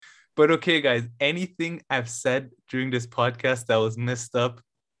But okay, guys, anything I've said during this podcast that was messed up,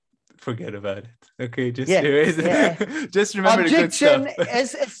 forget about it. Okay, just erase it. Just remember the good stuff.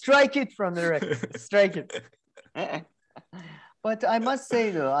 Objection, strike it from the record. Strike it. But I must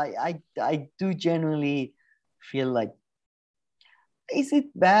say though, I do genuinely feel like, is it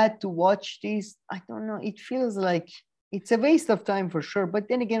bad to watch this? I don't know. It feels like it's a waste of time for sure. But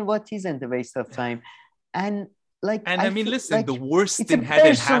then again, what isn't a waste of time? And I mean, listen, like the worst thing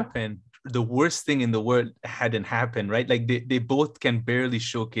hadn't happened. The worst thing in the world hadn't happened, right? Like they both can barely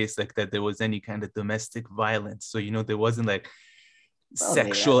showcase like that there was any kind of domestic violence. So, there wasn't like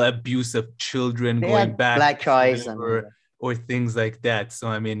sexual abuse of children going back black eyes or things like that. So,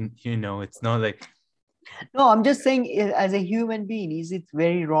 I mean, it's not like... No, I'm just saying, as a human being, is it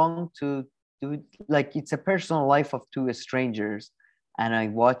very wrong to do, like, it's a personal life of two strangers and I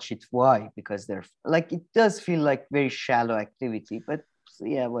watch it? Why? Because they're like, it does feel like very shallow activity, but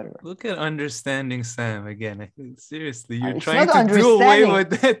yeah, whatever. Look at understanding Sam again. I think seriously, you're trying to do away with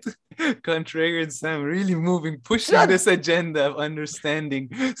that. Contrarian Sam really pushing this agenda of understanding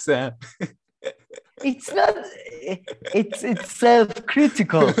Sam. It's not. It's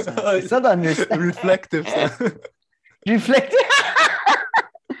self-critical. It's not understanding. Reflective. Sam. Reflective.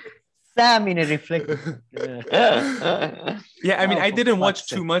 Sam in a reflective. Yeah, I mean, I didn't watch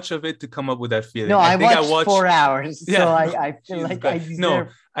too much of it to come up with that feeling. No, I watched 4 hours, so I feel like I deserve. No,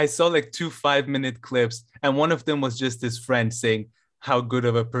 I saw like 2 5-minute clips, and one of them was just his friend saying how good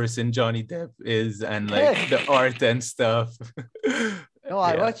of a person Johnny Depp is, and like the art and stuff. No,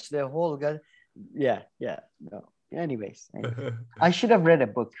 I watched the whole guy. Yeah. No. Anyways, I should have read a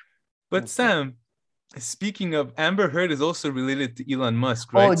book. But Sam, speaking of, Amber Heard is also related to Elon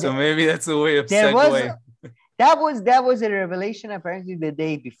Musk, right? So maybe that's a way of segueing. That was a revelation apparently the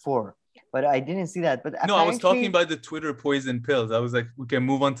day before, but I didn't see that. But no, I was talking about the Twitter poison pills. I was like, we can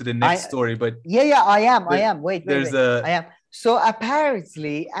move on to the next story. But I am. Wait. I am. So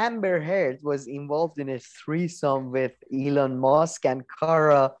apparently, Amber Heard was involved in a threesome with Elon Musk and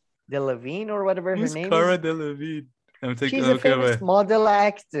Cara Delevingne or whatever her name is. Cara Delevingne? She's a famous model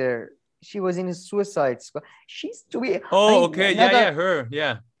actor. She was in a Suicide Squad. She's to be. Oh, okay. Her.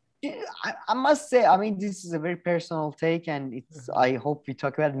 Yeah. I must say, I mean, this is a very personal take, and I hope we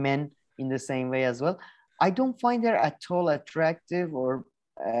talk about men in the same way as well. I don't find her at all attractive or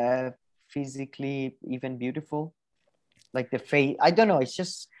physically even beautiful. Like the face, I don't know.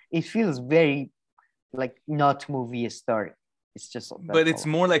 It feels very like not movie star. It's just. But it's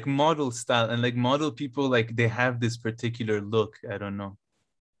more like model style, and like model people, like they have this particular look. I don't know.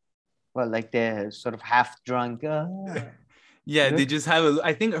 Well, like the sort of half drunk. Yeah, they just have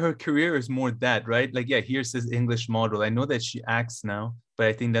I think her career is more that, right? Like, here says English model. I know that she acts now, but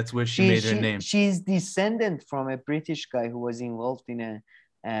I think that's where she made her name. She's descendant from a British guy who was involved in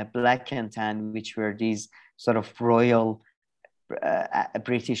a Black and Tan, which were these sort of royal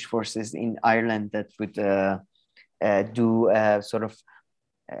British forces in Ireland that would do sort of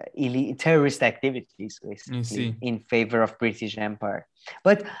terrorist activities, basically, in favor of British Empire.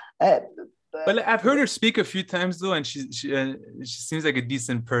 But I've heard her speak a few times though, and she seems like a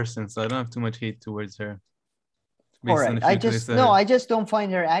decent person, so I don't have too much hate towards her. All right, I just don't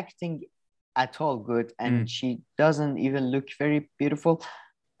find her acting at all good, and she doesn't even look very beautiful.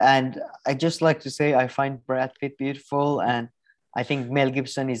 And I just like to say I find Brad Pitt beautiful, and I think Mel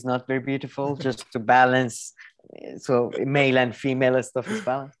Gibson is not very beautiful, just to balance, so male and female stuff is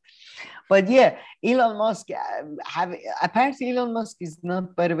balanced. But yeah, Elon Musk apparently Elon Musk is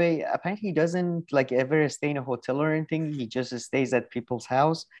not, by the way, apparently he doesn't like ever stay in a hotel or anything. He just stays at people's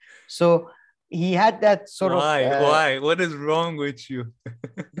house. So he had that sort of. Why? What is wrong with you?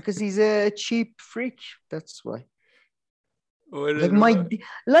 Because he's a cheap freak. That's why. My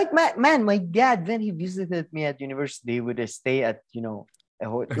dad, when he visited me at university, would stay at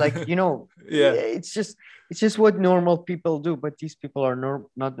it's just what normal people do, but these people are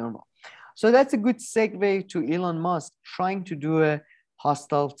not normal. So that's a good segue to Elon Musk trying to do a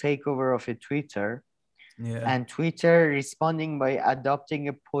hostile takeover of a Twitter, and Twitter responding by adopting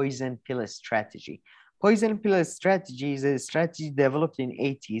a poison pill strategy. Poison pill strategy is a strategy developed in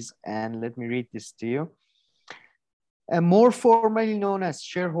 80s, and let me read this to you. More formally known as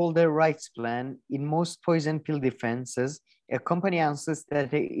shareholder rights plan, in most poison pill defenses, a company announces that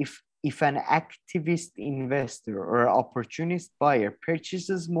if an activist investor or opportunist buyer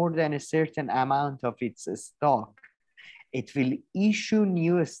purchases more than a certain amount of its stock, it will issue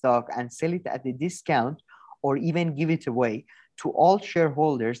new stock and sell it at a discount or even give it away to all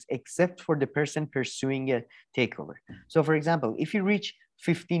shareholders except for the person pursuing a takeover. So for example, if you reach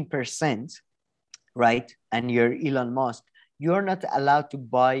 15%, right, and you're Elon Musk, you're not allowed to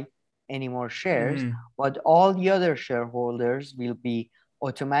buy any more shares, Mhm. but all the other shareholders will be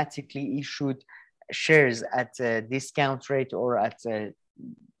automatically issued shares at a discount rate or at a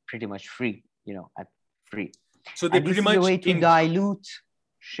pretty much free, at free. So they And pretty this is a much way to dilute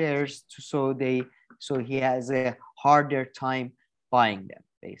shares so he has a harder time buying them,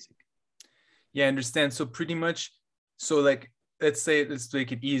 basically. Yeah, I understand. So pretty much, so like, let's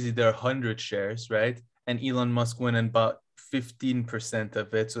make it easy. There are 100 shares, right? And Elon Musk went and bought 15%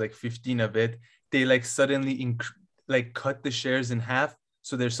 of it. So like 15 of it, they like suddenly cut the shares in half.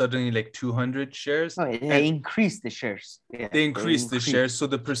 So there's suddenly like 200 shares. No, they increase the shares. Yeah, they increase the shares. So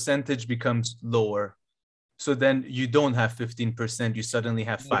the percentage becomes lower. So then you don't have 15%, you suddenly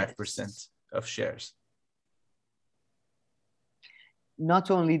have 5% of shares.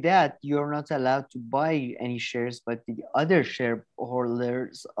 Not only that, you're not allowed to buy any shares, but the other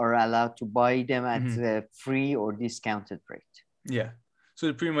shareholders are allowed to buy them at a free or discounted rate. Yeah. So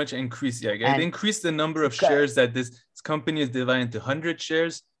they pretty much increase. Yeah, they increase the number of shares that this company is divided into 100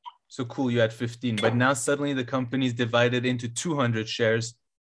 shares. So cool, you had 15, but now suddenly the company is divided into 200 shares.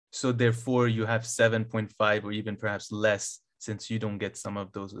 So therefore you have 7.5 or even perhaps less, since you don't get some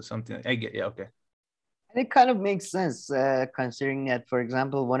of those or something. I get, yeah, okay. And it kind of makes sense, considering that, for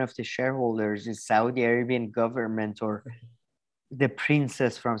example, one of the shareholders is Saudi Arabian government, or the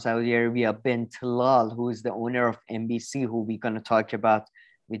princess from Saudi Arabia, bin Talal, who is the owner of NBC, who we're going to talk about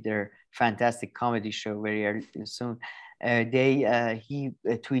with their fantastic comedy show very soon. He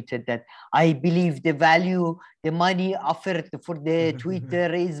tweeted that, I believe the money offered for the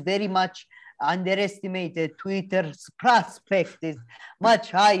Twitter is very much underestimated. Twitter's prospect is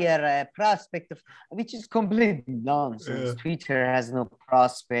much higher prospect of, which is complete nonsense. Yeah. Twitter has no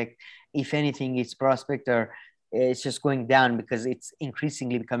prospect. If anything, its prospect it's just going down, because it's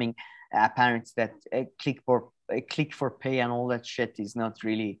increasingly becoming apparent that click for pay and all that shit is not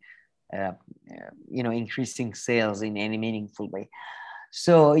really increasing sales in any meaningful way.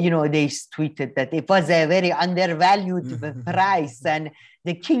 So, they tweeted that it was a very undervalued price, and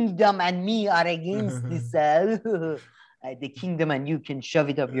the kingdom and me are against this. The kingdom and you can shove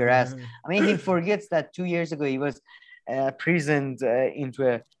it up your ass. I mean, he forgets that 2 years ago he was prisoned into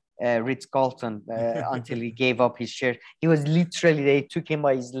a Ritz-Carlton until he gave up his share. He was literally, they took him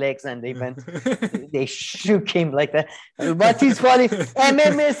by his legs and they shook him like that. What is falling?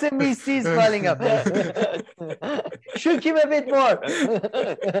 MSNBC is falling up. Shook him a bit more.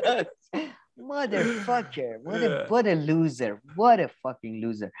 Motherfucker. What a loser. What a fucking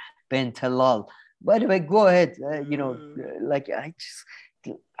loser. Ben Talal. By the way, go ahead.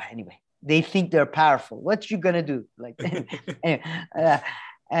 Anyway, they think they're powerful. What you gonna do? Anyway,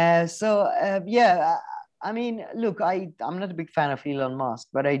 I mean, look, I'm not a big fan of Elon Musk,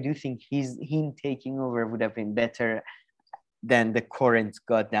 but I do think him taking over would have been better than the current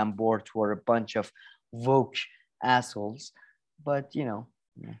goddamn board, who are a bunch of woke assholes. But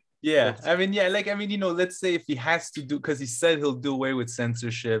yeah, I mean, let's say if he has to do, because he said he'll do away with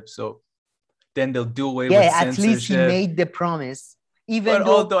censorship, so then they'll do away with censorship. At least he made the promise.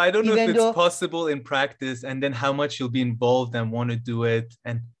 Although I don't know if it's possible in practice, and then how much he'll be involved and want to do it,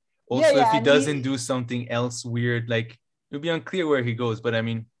 and also if he doesn't do something else weird, like it'll be unclear where he goes. But I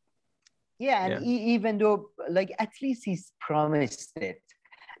mean, even though, at least he's promised it,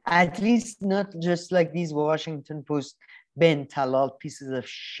 at least not just like these Washington Post Ben Talal pieces of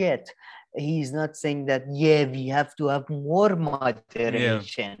shit. He's not saying that, we have to have more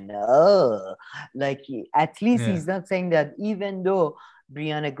moderation. At least he's not saying that, even though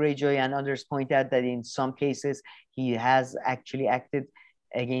Brianna Greyjoy and others point out that in some cases he has actually acted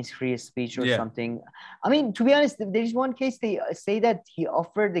against free speech or something. I mean, to be honest, there's one case they say that he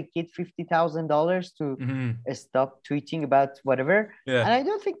offered the kid $50,000 to stop tweeting about whatever. And I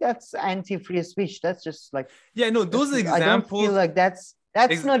don't think that's anti-free speech. That's just like... those examples... I don't feel like that's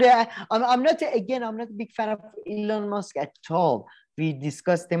not I'm not a big fan of Elon Musk at all. We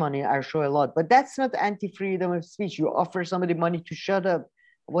discussed him on our show a lot, but that's not anti-freedom of speech. You offer somebody money to shut up.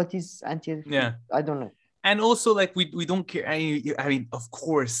 What is anti? I don't know. And also, we don't care. I mean, of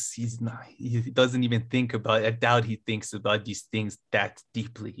course, he doesn't even think about it. I doubt he thinks about these things that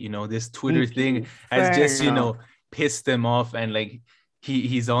deeply. This Twitter thing has just, pissed him off, and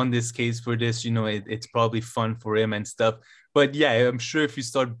he's on this case for this. It's probably fun for him and stuff. But I'm sure if you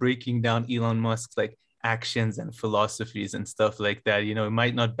start breaking down Elon Musk's actions and philosophies and stuff like that, it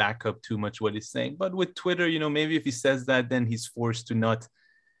might not back up too much what he's saying. But with Twitter, maybe if he says that, then he's forced to not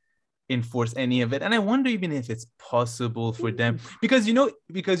enforce any of it. And I wonder even if it's possible for them, because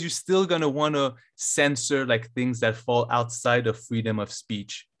you're still gonna want to censor things that fall outside of freedom of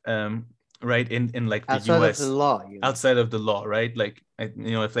speech. right? In like the Outside of the US, law, you mean? outside of the law, right? Like,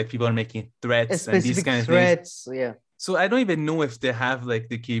 you know, if like people are making threats and these Specific kind of things. threats, yeah. So I don't even know if they have like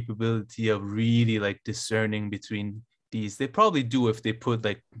the capability of really like discerning between these. They probably do if they put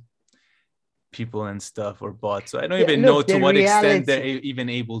like people and stuff or bots. So I don't Yeah, even know look, to what extent they're even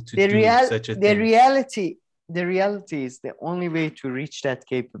able to do such a the thing. reality, the reality is the only way to reach that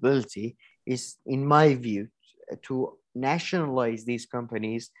capability is, in my view, to nationalize these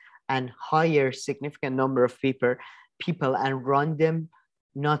companies and hire significant number of people and run them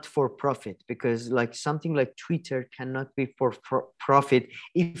not for profit, because like something like Twitter cannot be for profit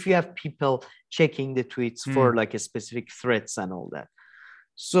if you have people checking the tweets for like a specific threats and all that.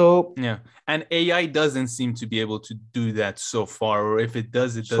 So yeah, and AI doesn't seem to be able to do that so far, or if it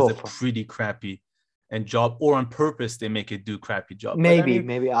does a pretty crappy and job, or on purpose they make it do crappy job. Maybe, but I mean,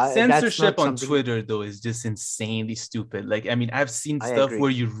 maybe that's censorship not on something. Twitter though is just insanely stupid. Like, I mean, I've seen I stuff agree. where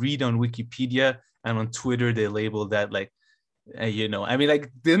you read on Wikipedia and on Twitter they label that like, you know, I mean,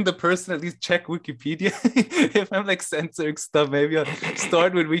 like, didn't the person at least check Wikipedia? If I'm like censoring stuff, maybe I'll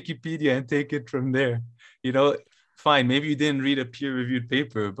start with Wikipedia and take it from there. You know, fine, maybe you didn't read a peer-reviewed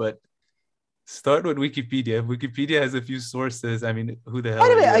paper, but start with Wikipedia. Wikipedia has a few sources. I mean, who the hell By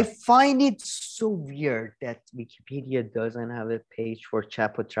the are way, you? I find it so weird that Wikipedia doesn't have a page for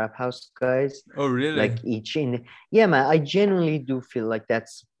Chapo Trap House guys. Oh, really? Like yeah, man, I genuinely do feel like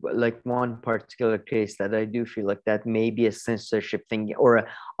that's like one particular case that I do feel like that may be a censorship thing or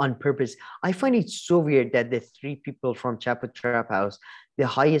on purpose. I find it so weird that the three people from Chapo Trap House, the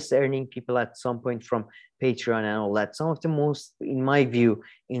highest earning people at some point from Patreon and all that, some of the most, in my view,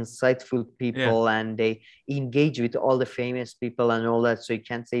 insightful people, and they engage with all the famous people and all that. So you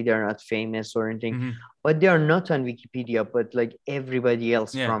can't say they're not famous or anything, but they are not on Wikipedia. But like everybody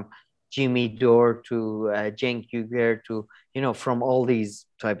else, from Jimmy Dore to Cenk Uygur to, you know, from all these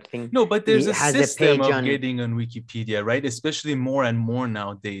type of things. No, but there's a has system a page of getting on Wikipedia, right? Especially more and more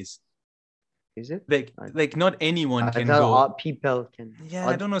nowadays. Is it? Like not anyone can go. go. People can. Yeah,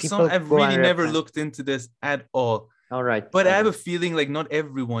 I don't know. I've really never looked into this at all. All right. But I have a feeling like not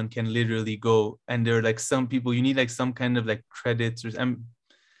everyone can literally go, and there are like some people you need like some kind of like credits, or I'm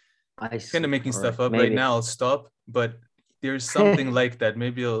kind of making stuff up right now. I'll stop, but there's something like that.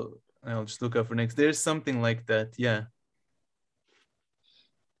 Maybe I'll just look up for next. There's something like that. Yeah.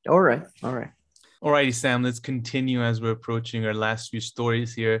 All right. All right. Alrighty, Sam, let's continue as we're approaching our last few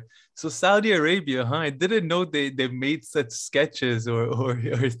stories here. So Saudi Arabia, huh? I didn't know they've made such sketches or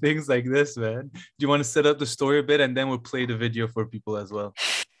things like this, man. Do you want to set up the story a bit and then we'll play the video for people as well?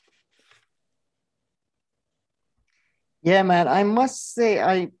 Yeah, man, I must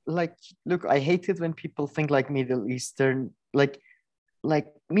say, look, I hate it when people think like Middle Eastern, like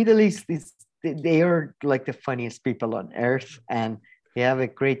Middle East is, they are like the funniest people on earth, and they have a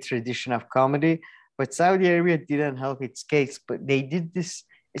great tradition of comedy. But Saudi Arabia didn't help its case, but they did this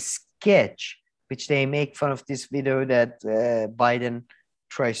sketch, which they make fun of this video that Biden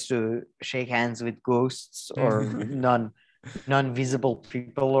tries to shake hands with ghosts or non-visible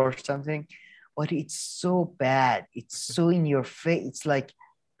people or something. But it's so bad. It's so in your face. It's like,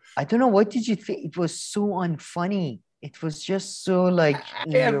 I don't know, what did you think? It was so unfunny. It was just so like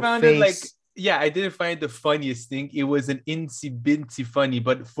in your face. It like, yeah, I didn't find the funniest thing. It was an incy-bincy funny,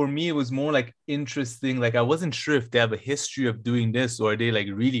 but for me, it was more like interesting. Like, I wasn't sure if they have a history of doing this, or are they like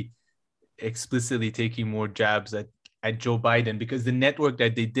really explicitly taking more jabs at Joe Biden, because the network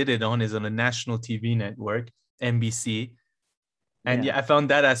that they did it on is on a national TV network, NBC. And yeah, I found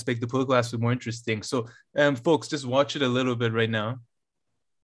that aspect, the political aspect, more interesting. So, folks, just watch it a little bit right now.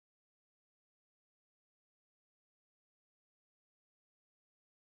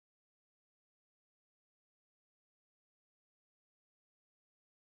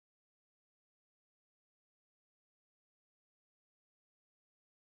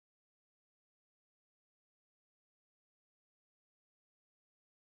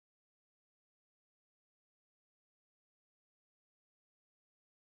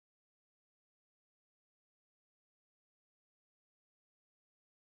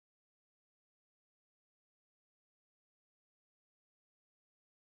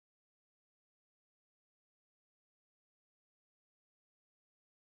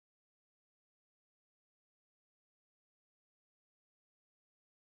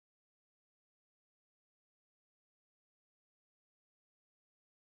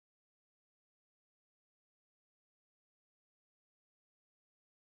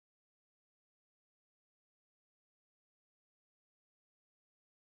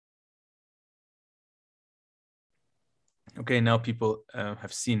 Okay, now people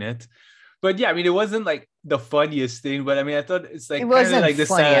have seen it. But yeah, I mean, it wasn't like the funniest thing, but I mean, I thought it's It like kind of wasn't like the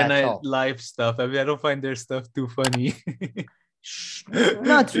funny Saturday at Night all. Live stuff. I mean, I don't find their stuff too funny.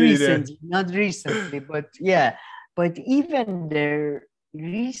 Not You know? recently, but yeah. But even their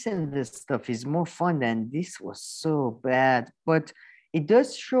recent stuff is more fun than this was so bad. But it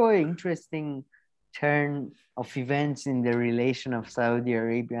does show an interesting turn of events in the relation of Saudi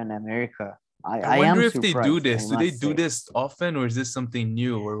Arabia and America. I I wonder am if they do surprised, I this. Do they must do say. this often, or is this something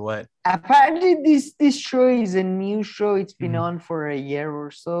new, or what? Apparently, this show is a new show. It's been Mhm. on for a year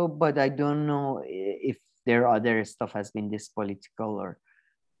or so, but I don't know if their other stuff has been this political or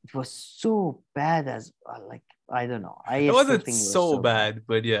it was so bad as like I don't know. It I still wasn't think it was so so bad. bad,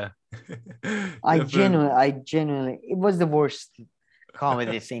 but yeah. Definitely. I genuinely, it was the worst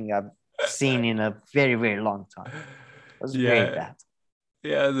comedy thing I've seen in a very, very long time. It was very Yeah. bad.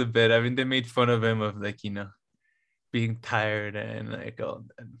 Yeah, it was a bit. I mean, they made fun of him of like, being tired and like all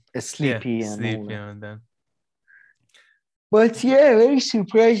that. Yeah, Sleepy and all sleep, that. and then. But yeah, very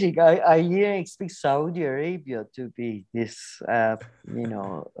surprising. I didn't expect Saudi Arabia to be this,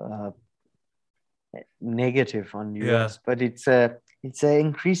 negative on Yeah. US, but it's an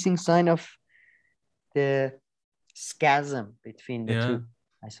increasing sign of the schism between the Yeah. two,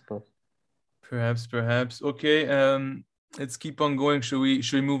 I suppose. Perhaps. Okay. Let's keep on going. Should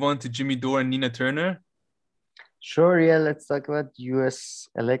we move on to Jimmy Dore and Nina Turner? Sure, yeah, let's talk about US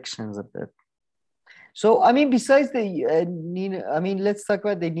elections a bit. So, I mean, besides the Nina, I mean, let's talk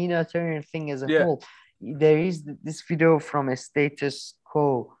about the Nina Turner thing as a Yeah. whole. There is this video from a status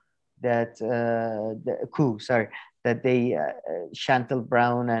quo that, that they, Chantal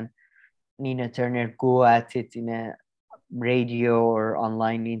Brown and Nina Turner go at it in a radio or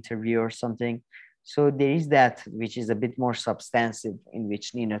online interview or something. So there is that, which is a bit more substantive, in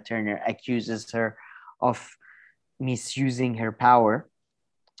which Nina Turner accuses her of misusing her power.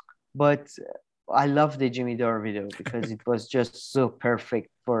 But I love the Jimmy Dore video because it was just so perfect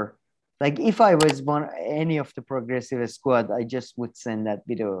for, like, if I was any of the progressive squad, I just would send that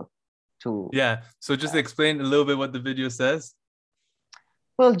video to. Yeah. So just explain a little bit what the video says.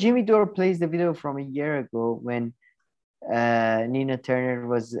 Well, Jimmy Dore plays the video from a year ago when Nina Turner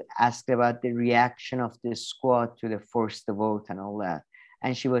was asked about the reaction of the squad to the forced vote and all that.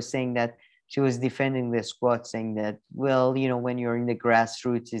 And she was saying that she was defending the squad, saying that, well, when you're in the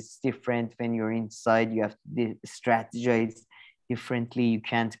grassroots, it's different. When you're inside, you have to strategize differently. You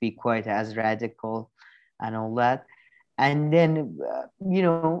can't be quite as radical and all that. And then,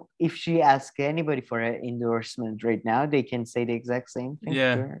 if she asks anybody for an endorsement right now, they can say the exact same thing to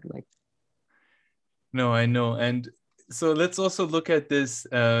Yeah. her. Like, no, I know. And so let's also look at this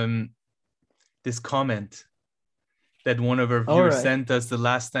this comment that one of our viewers sent us the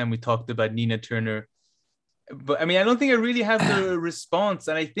last time we talked about Nina Turner. But I mean, I don't think I really have the response,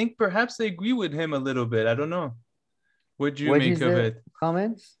 and I think perhaps I agree with him a little bit. I don't know. What do you make of it?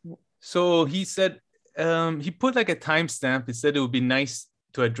 Comments? So he said, he put like a timestamp. He said it would be nice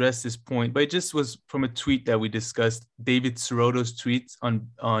to address this point, but it just was from a tweet that we discussed, David Siroto's tweet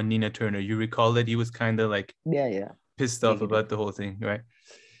on Nina Turner. You recall that he was kind of like pissed off about the whole thing, right?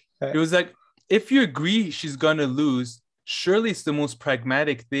 It was like, if you agree she's gonna lose, surely it's the most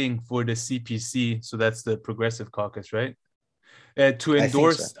pragmatic thing for the CPC, so that's the Progressive Caucus, right? To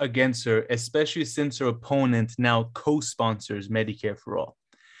endorse against her, especially since her opponent now co-sponsors Medicare for All.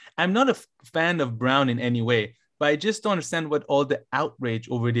 I'm not a fan of Brown in any way, but I just don't understand what all the outrage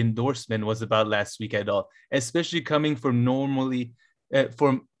over the endorsement was about last week at all, especially coming from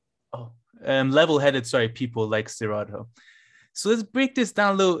level-headed, people like Siroto. So let's break this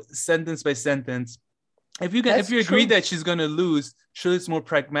down a little sentence by sentence. If you agree that she's going to lose, sure, it's a more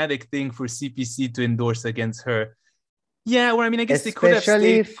pragmatic thing for CPC to endorse against her. Yeah, well, I mean, I guess they could have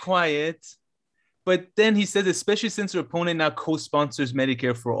stayed quiet. But then he says, especially since her opponent now co-sponsors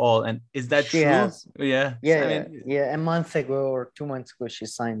Medicare for All. And is that true? Yeah. A month ago or 2 months ago, she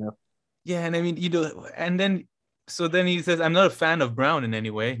signed up. Yeah, and I mean, and then, so then he says, I'm not a fan of Brown in any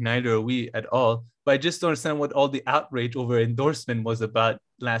way. Neither are we at all. But I just don't understand what all the outrage over endorsement was about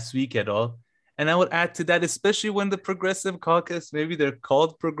last week at all. And I would add to that, especially when the Progressive Caucus, maybe they're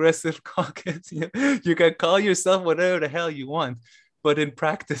called Progressive Caucus. You can call yourself whatever the hell you want. But in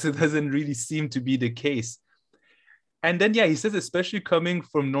practice, it doesn't really seem to be the case. And then, he says, especially coming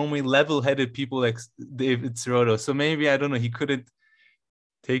from normally level-headed people like David Siroto. So maybe, I don't know, he couldn't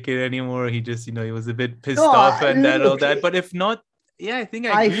take it anymore. He just, he was a bit pissed off and all that. But if not, I think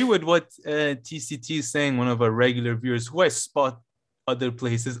I agree with what TCT is saying, one of our regular viewers who I spot other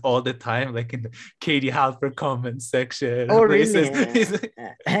places all the time, like in the Katie Halper comment section. Oh, really?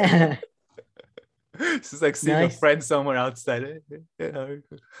 It's like seeing a Nice. friend somewhere outside.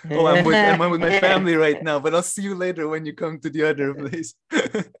 Oh, I'm with my family right now, but I'll see you later when you come to the other place.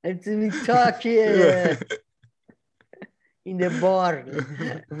 Until we talk in the bar.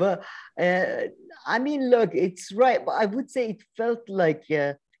 But I mean, look, it's right. But I would say it felt like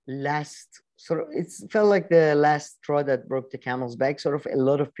it felt like the last straw that broke the camel's back. Sort of a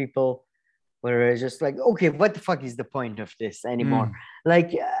lot of people were just like, okay, what the fuck is the point of this anymore?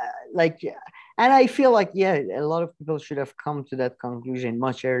 Like, and I feel like, yeah, a lot of people should have come to that conclusion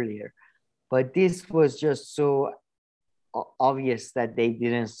much earlier. But this was just so obvious that they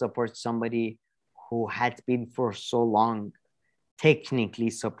didn't support somebody who had been for so long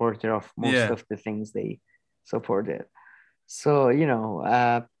technically supporter of most of the things they supported. So,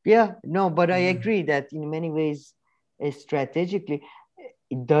 yeah, no, but I agree that in many ways, strategically,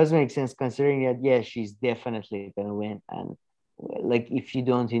 it does make sense considering that, yeah, she's definitely going to win. And like, if you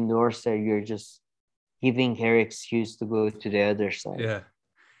don't endorse her, you're just giving her excuse to go to the other side. Yeah.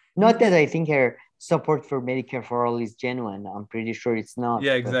 Not that I think her support for Medicare for All is genuine. I'm pretty sure it's not.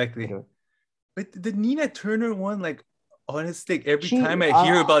 Yeah, exactly. But the Nina Turner one, like, honestly, every time I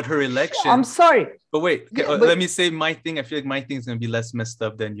hear about her election, I'm sorry. But wait, let me say my thing. I feel like my thing's gonna be less messed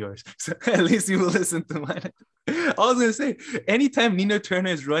up than yours. So at least you will listen to mine. I was gonna say, anytime Nina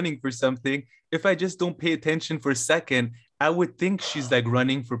Turner is running for something, if I just don't pay attention for a second, I would think she's like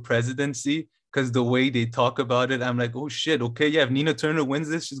running for presidency. Because the way they talk about it, I'm like, oh shit, okay, yeah, if Nina Turner wins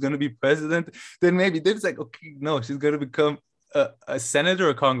this, she's gonna be president. Then maybe it's like, okay, no, she's gonna become a senator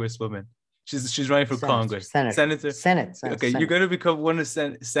or a congresswoman. She's running for Congress. Senator. Okay, you're gonna become one of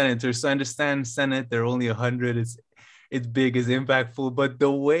senators. So I understand Senate. They're only 100. It's big, it's impactful. But the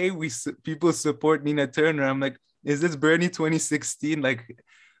way people support Nina Turner, I'm like, is this Bernie 2016? Like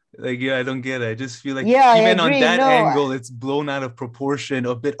yeah, I don't get it. I just feel like even on that angle, it's blown out of proportion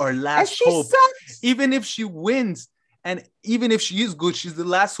a bit. Our last hope, even if she wins. And even if she is good, she's the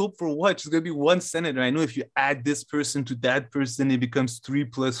last hope for what? She's going to be one senator. I know if you add this person to that person, it becomes 3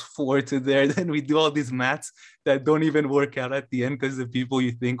 + 4 to there. Then we do all these maths that don't even work out at the end because the people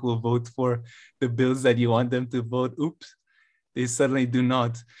you think will vote for the bills that you want them to vote, oops, they suddenly do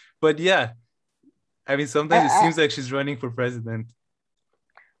not. But yeah, I mean, sometimes it seems like she's running for president.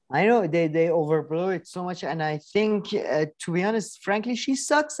 I know they overblow it so much. And I think, to be honest, frankly, she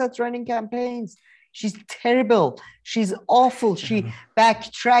sucks at running campaigns. She's terrible. She's awful. She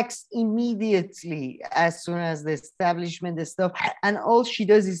backtracks immediately as soon as the establishment is stuff. And all she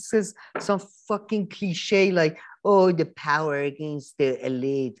does is says some fucking cliche like, oh, the power against the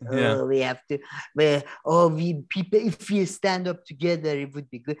elite. Oh, we have to, people, if we stand up together, it would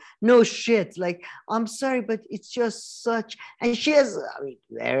be good. No shit. Like, I'm sorry, but it's just such, and she has,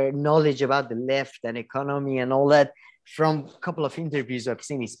 their knowledge about the left and economy and all that from a couple of interviews I've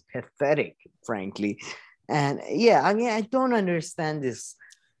seen is pathetic, frankly. And yeah, I mean, I don't understand this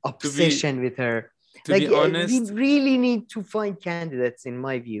obsession with her. To be honest, we really need to find candidates, in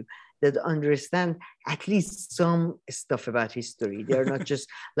my view, that understand at least some stuff about history. They're not just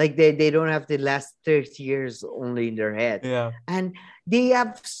like they don't have the last 30 years only in their head. Yeah. And they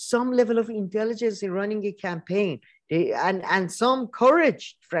have some level of intelligence in running a campaign. And some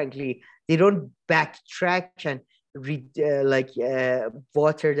courage, frankly. They don't backtrack and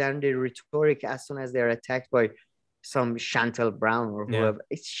water down the rhetoric as soon as they're attacked by some Chantal Brown or whoever.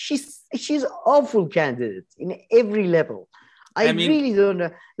 She's awful candidate in every level. I really don't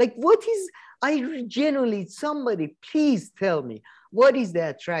know. Like, what is, I genuinely, somebody please tell me, what is the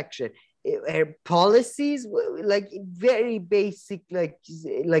attraction? Her policies, like very basic, like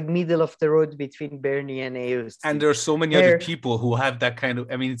middle of the road between Bernie and AOC. And there are so many other people who have that kind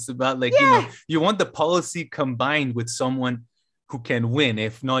of, I mean, it's about like, you want the policy combined with someone who can win.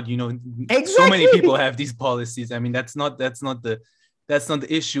 If not, so many people have these policies. I mean, that's not the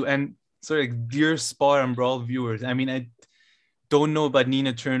issue. And sorry, dear Spar and Brawl viewers, I mean, I don't know about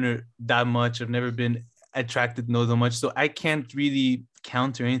Nina Turner that much. I've never been attracted to know so much. So I can't really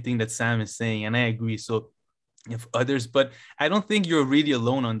counter anything that Sam is saying. And I agree. So if others, but I don't think you're really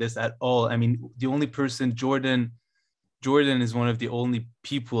alone on this at all. I mean, the only person, Jordan is one of the only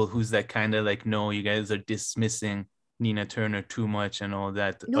people who's that kind of like, no, you guys are dismissing Nina Turner too much and all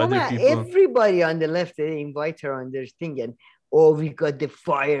that. No, everybody on the left, they invite her on their thing and, oh, we got the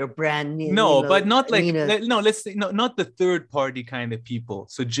firebrand. No, but not like, let's say, not the third party kind of people.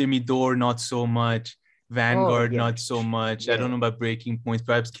 So Jimmy Dore, not so much. Vanguard, not so much. I don't know about Breaking Points.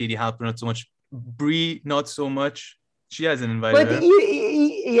 Perhaps Katie Halper, not so much. Bree, not so much. She hasn't invited her.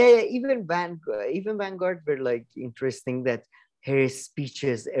 Even Vanguard were like interesting that her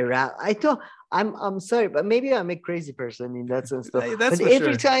speeches around. I thought, I'm sorry, but maybe I'm a crazy person in that sense. That's but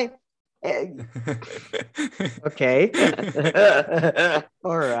every time Okay.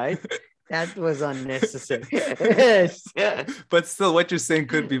 All right. That was unnecessary. But still, what you're saying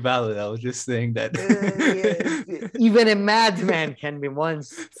could be valid. I was just saying that. Yes. Even a madman can be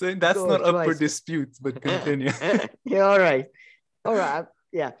once. So that's not up for dispute, but continue. Yeah, all right. All right.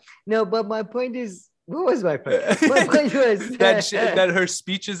 Yeah. No, but my point is, what was my point? My point was that her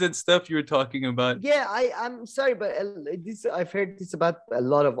speeches and stuff you were talking about. Yeah, I'm sorry, but this I've heard this about a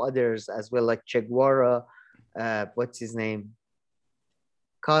lot of others as well, like Che Guevara, what's his name,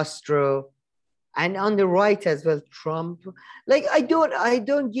 Castro, and on the right as well, Trump. Like I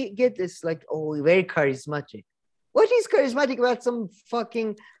don't get this. Like, oh, very charismatic. What is charismatic about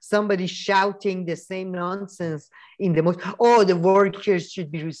somebody shouting the same nonsense in the most? Oh, the workers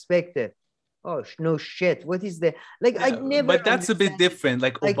should be respected. Oh no shit! What is the like? I never. But that's a bit different.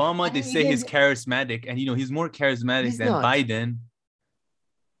 Like Obama, they say he's charismatic, and he's more charismatic than Biden.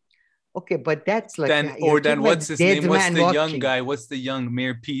 Okay, but that's like then what's his name? What's the young guy? What's the young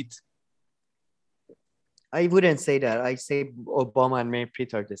Mayor Pete? I wouldn't say that. I say Obama and Mayor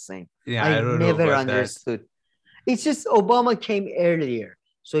Pete are the same. Yeah, I don't never understood. It's just Obama came earlier,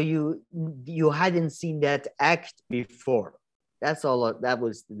 so you hadn't seen that act before. That's all. That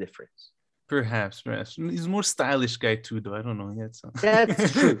was the difference. Perhaps. He's a more stylish guy too, though. I don't know yet. So.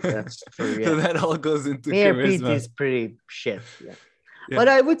 That's true. That's true. Yeah. So that all goes into Mayor charisma. Pete is pretty shit. Yeah. But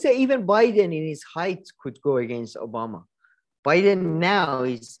I would say even Biden in his height could go against Obama. Biden now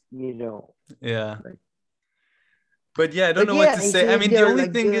is, Yeah. But yeah, I don't know what to say. I mean, the only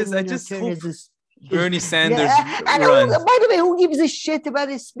thing is, I just hope Bernie Sanders runs. By the way, who gives a shit about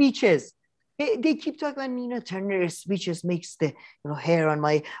his speeches? They keep talking about Nina Turner's speeches makes the hair on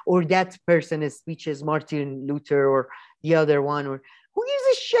my, or that person's speeches, Martin Luther or the other one, or who gives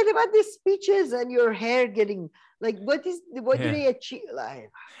a shit about these speeches and your hair getting like what do they achieve? Like,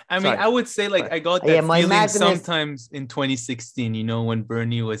 I mean, I would say like I got that feeling sometimes in 2016, when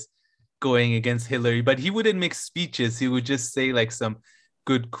Bernie was going against Hillary, but he wouldn't make speeches. He would just say like some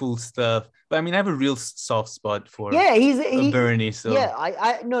good, cool stuff. But I mean, I have a real soft spot for Bernie. So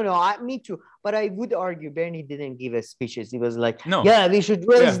me too. But I would argue Bernie didn't give us speeches. He was like, we should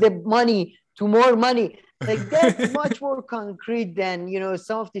raise the money to more money. Like that's much more concrete than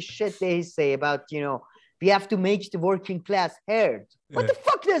some of the shit they say about we have to make the working class heard. What the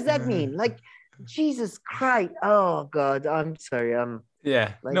fuck does that mean? Like, Jesus Christ! Oh God, I'm sorry.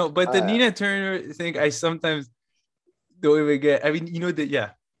 Yeah, like, no, but the Nina Turner thing, I sometimes don't even get. I mean,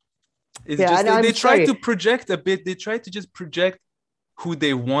 they try to project a bit. They try to just project who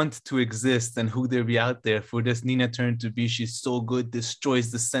they want to exist and who they'll be out there for this Nina Turner to be. She's so good,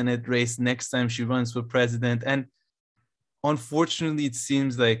 destroys the Senate race next time she runs for president. And unfortunately, it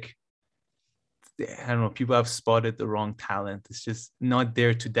seems like, I don't know, people have spotted the wrong talent. It's just not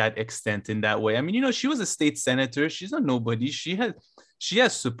there to that extent in that way. I mean, she was a state senator. She's not nobody. She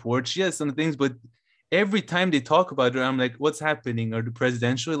has support. She has some things, but every time they talk about her, I'm like, what's happening? Are the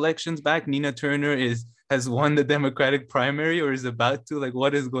presidential elections back? Nina Turner has won the Democratic primary or is about to? Like,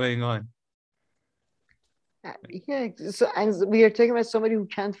 what is going on? Yeah, so and we are talking about somebody who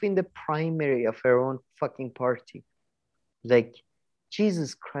can't win the primary of her own fucking party. Like,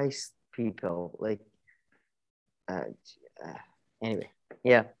 Jesus Christ, people. Like, anyway,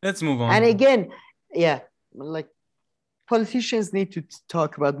 yeah. Let's move on. And again, like, politicians need to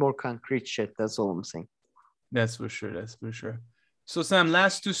talk about more concrete shit. That's all I'm saying. That's for sure. So, Sam,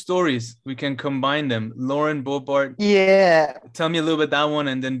 last two stories, we can combine them. Lauren Boebert. Yeah. Tell me a little bit that one,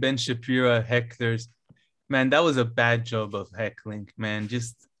 and then Ben Shapiro, hecklers. Man, that was a bad job of heckling, man.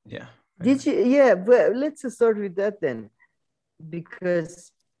 Just, yeah. Did you? Yeah, but let's start with that then.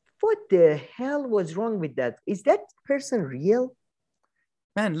 Because what the hell was wrong with that? Is that person real?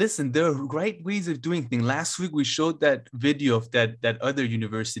 Man, listen, there are right ways of doing things. Last week, we showed that video of that other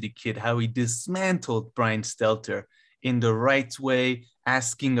university kid, how he dismantled Brian Stelter in the right way,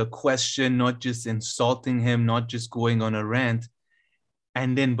 asking a question, not just insulting him, not just going on a rant.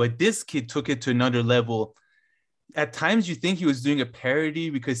 But this kid took it to another level. At times, you think he was doing a parody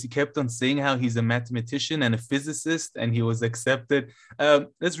because he kept on saying how he's a mathematician and a physicist, and he was accepted.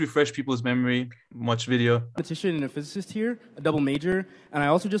 Let's refresh people's memory. Watch video. Mathematician and a physicist here, a double major, and I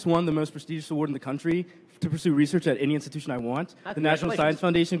also just won the most prestigious award in the country to pursue research at any institution I want, the National Science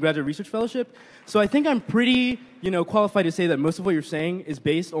Foundation Graduate Research Fellowship. So I think I'm pretty, qualified to say that most of what you're saying is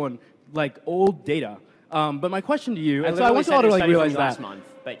based on like old data. But my question to you, and so I want you all to realize that. Last month,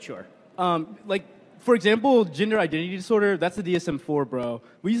 but sure. For example, gender identity disorder, that's the DSM-4, bro.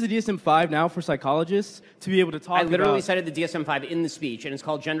 We use the DSM-5 now for psychologists to be able to talk about... I literally cited the DSM-5 in the speech, and it's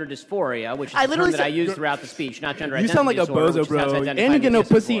called gender dysphoria, which is the term that I use throughout the speech, not gender identity disorder. You sound like a bozo, bro. And you get no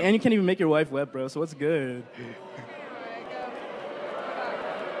pussy, and you can't even make your wife wet, bro, so what's good?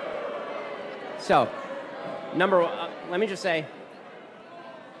 So, let me just say,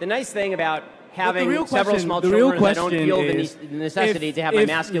 the nice thing about having several small children is I don't feel the necessity to have my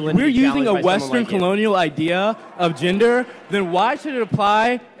masculinity challenged. If we're using a Western like colonial idea of gender, then why should it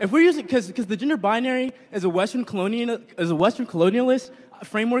apply? If we're using, because the gender binary is a Western colonialist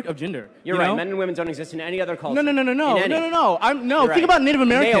framework of gender. You're right. Men and women don't exist in any other culture. No. Think about Native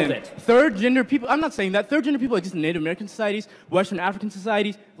American. Nailed it. Third gender people. I'm not saying that. Third gender people exist in Native American societies, Western African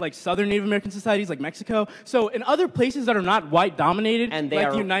societies, like Southern Native American societies, like Mexico. So in other places that are not white dominated, and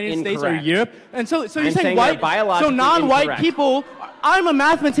like the United States or incorrect. Europe, and so you're saying white, so non-white incorrect. people. I'm a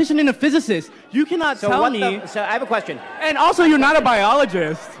mathematician and a physicist. You cannot tell me. So I have a question. And also, you're not a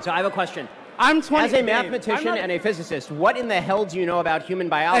biologist. So I have a question. I'm 20. As a mathematician and a physicist, what in the hell do you know about human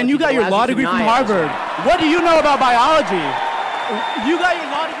biology? And you got your law degree from Harvard. What do you know about biology? You got your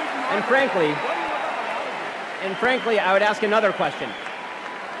law degree from Harvard. And frankly, I would ask another question.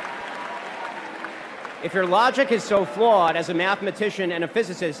 If your logic is so flawed as a mathematician and a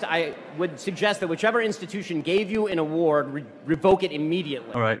physicist, I would suggest that whichever institution gave you an award, revoke it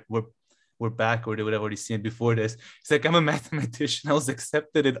immediately. All right, we're back, or they would have already seen it before this. It's like, I'm a mathematician. I was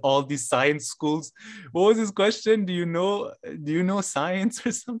accepted at all these science schools. What was his question? Do you know science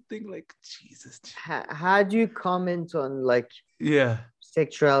or something? Like, Jesus. How do you comment on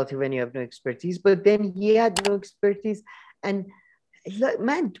sexuality when you have no expertise? But then he had no expertise. And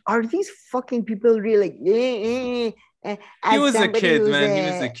man, are these fucking people really he was a kid, man. He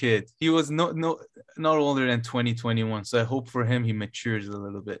was a kid. He was not older than 2021. So I hope for him he matures a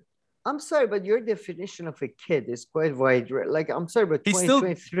little bit. I'm sorry, but your definition of a kid is quite wide. Like, I'm sorry, but he's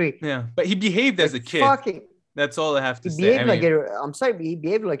 2023. Yeah, but he behaved as a kid. That's all I have to say. I'm sorry, but he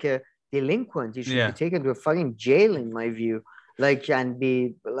behaved like a delinquent. He should be taken to a fucking jail, in my view. Like, and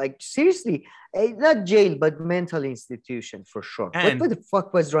be like, seriously, not jail, but mental institution for sure. What the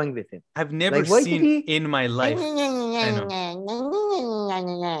fuck was wrong with him? I've never seen in my life. I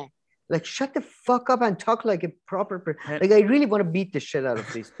know. Like, shut the fuck up and talk like a proper person. Like, I really want to beat the shit out of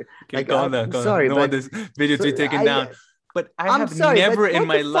these people. Like, sorry, no, but this video to be taken down. But I'm sorry, never in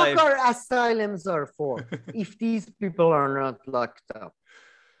my life. What the fuck are asylums are for if these people are not locked up?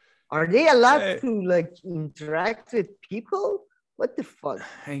 Are they allowed to interact with people? What the fuck?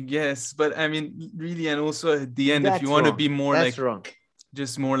 I guess, but I mean, really, and also at the end, if you want to be more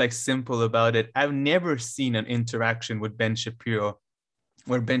just more simple about it, I've never seen an interaction with Ben Shapiro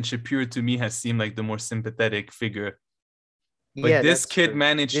where Ben Shapiro to me has seemed like the more sympathetic figure. But this kid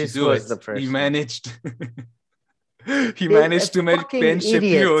managed to do it. He managed to make Ben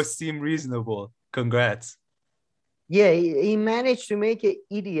Shapiro seem reasonable. Congrats. Yeah, he managed to make an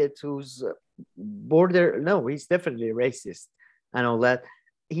idiot who's he's definitely racist and all that.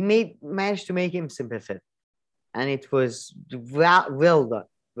 He managed to make him sympathetic. And it was well done.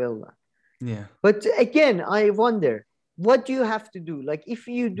 Yeah. But again, I wonder, what do you have to do? Like, if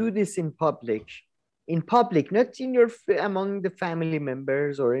you do this in public, not among the family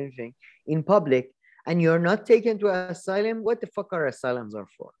members or anything, in public, and you're not taken to asylum, what the fuck are asylums are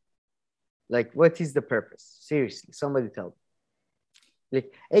for? Like, what is the purpose? Seriously, somebody tell me.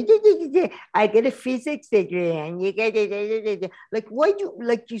 Like, I get a physics degree, and you get like, why do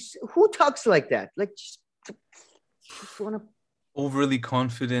who talks like that? Like, just want to. Overly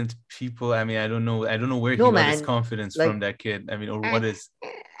confident people. I mean, I don't know where he got his confidence from, that kid. I mean, or what is?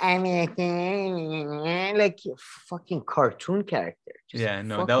 I mean, like a fucking cartoon character.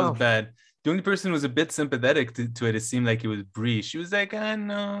 That was bad. The only person who was a bit sympathetic to it seemed like it was Bree. She was like,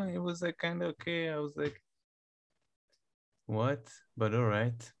 no, it was like kind of okay. I was like, what? But all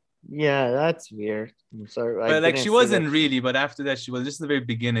right. Yeah, that's weird. I'm sorry. But she wasn't really. But after that, she was just in the very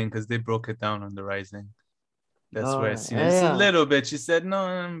beginning because they broke it down on The Rising. That's where I seen it. Just a little bit. She said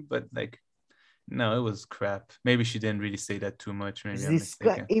no, but no, it was crap. Maybe she didn't really say that too much. Maybe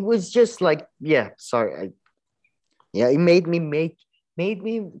it was just like, sorry. It made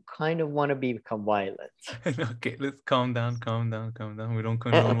me kind of want to become violent. Okay, let's calm down. We don't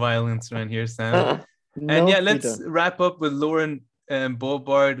condone violence around here, Sam. Let's wrap up with Lauren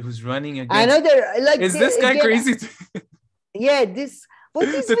Bobard, who's running against. Is this guy crazy? What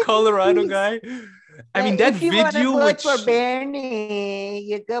is the Colorado guy? I mean, that video which for Bernie,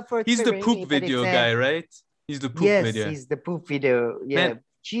 you go for he's the poop video guy, right? He's the poop video. Yes, he's the poop video. Yeah.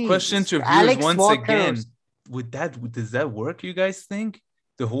 Man, question to viewers once again. Does that work, you guys think?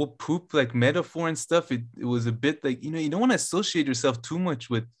 the whole poop like metaphor and stuff, it was a bit like, you don't want to associate yourself too much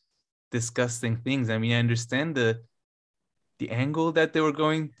with disgusting things. I mean, I understand the angle that they were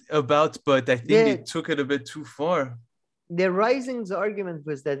going about, but I think they took it a bit too far. The Rising's argument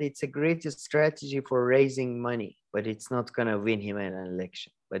was that it's a great strategy for raising money, but it's not going to win him an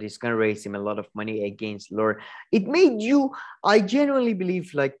election, but it's going to raise him a lot of money against Laura. It made I genuinely believe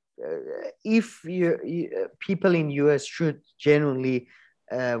like if people in US should genuinely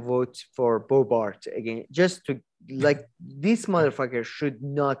vote for Bobart again, just to like this motherfucker should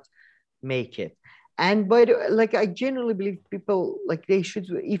not make it. And by the like, I genuinely believe people like they should,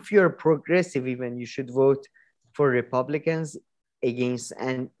 if you're progressive, even you should vote for Republicans against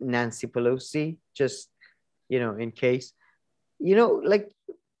Nancy Pelosi, just, in case, like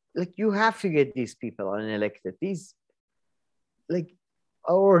you have to get these people unelected. These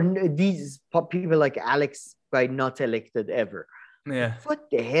people like Alex by not elected ever. Yeah. What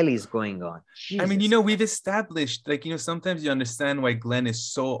the hell is going on? Jesus. I mean, we've established, like, sometimes you understand why Glenn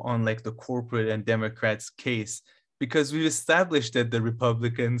is so on like the corporate and Democrats case, because we've established that the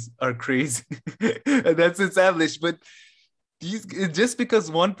Republicans are crazy. And that's established. But just because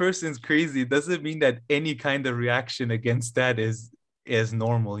one person's crazy doesn't mean that any kind of reaction against that is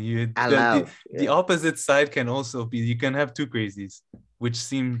normal. The opposite side can also be, you can have two crazies, which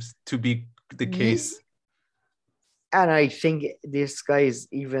seems to be the case. And I think this guy is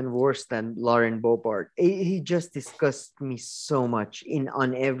even worse than Lauren Boebert. He just disgusts me so much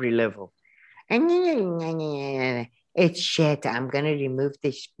on every level. It's shit. I'm gonna remove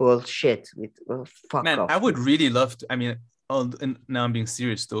this bullshit. Fuck off. I would really love to. I mean, and now I'm being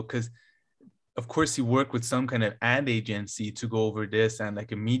serious though, because of course he worked with some kind of ad agency to go over this and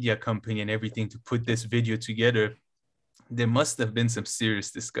like a media company and everything to put this video together. There must have been some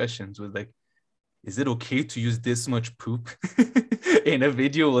serious discussions with like, is it okay to use this much poop in a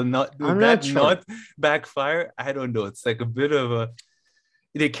video? Will not backfire? I don't know. It's like a bit of a.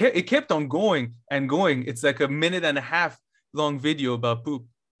 It kept on going and going. It's like a 1.5-minute long video about poop.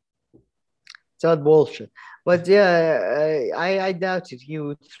 It's all bullshit. But yeah, I doubt it.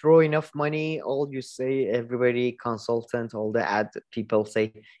 You throw enough money, all you say, everybody, consultant, all the ad people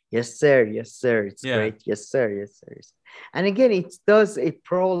say, yes, sir, it's great. Yes, sir, yes, sir. And again, it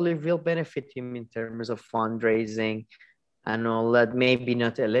probably will benefit him in terms of fundraising and all that. Maybe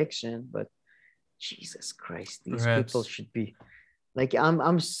not election, but Jesus Christ, these people should be like,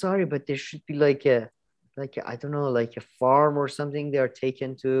 I'm sorry, but there should be like a I don't know, like a farm or something they are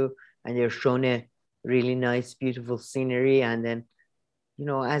taken to, and they're shown a really nice, beautiful scenery, and then,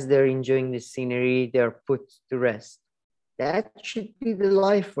 as they're enjoying the scenery, they're put to rest. That should be the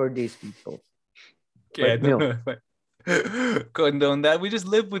life for these people. Okay, I don't know if I condone that. We just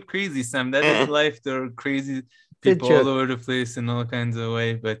live with crazy, Sam. That is life. There are crazy people all over the place in all kinds of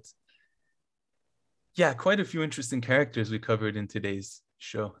ways. But yeah, quite a few interesting characters we covered in today's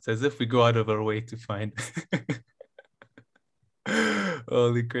show. It's as if we go out of our way to find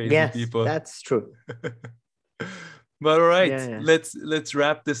all the crazy people. That's true. But all right, let's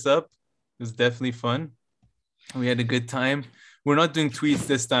wrap this up. It was definitely fun. We had a good time. We're not doing tweets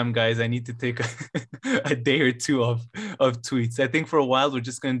this time, guys. I need to take a day or two of tweets. I think for a while we're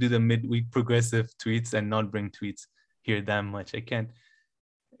just going to do the midweek progressive tweets and not bring tweets here that much. I can't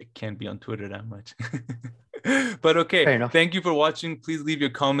be on Twitter that much. But okay, thank you for watching. Please leave your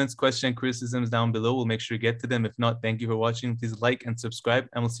comments, questions, and criticisms down below. We'll make sure to get to them. If not, thank you for watching. Please like and subscribe,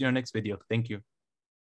 and we'll see you in our next video. Thank you.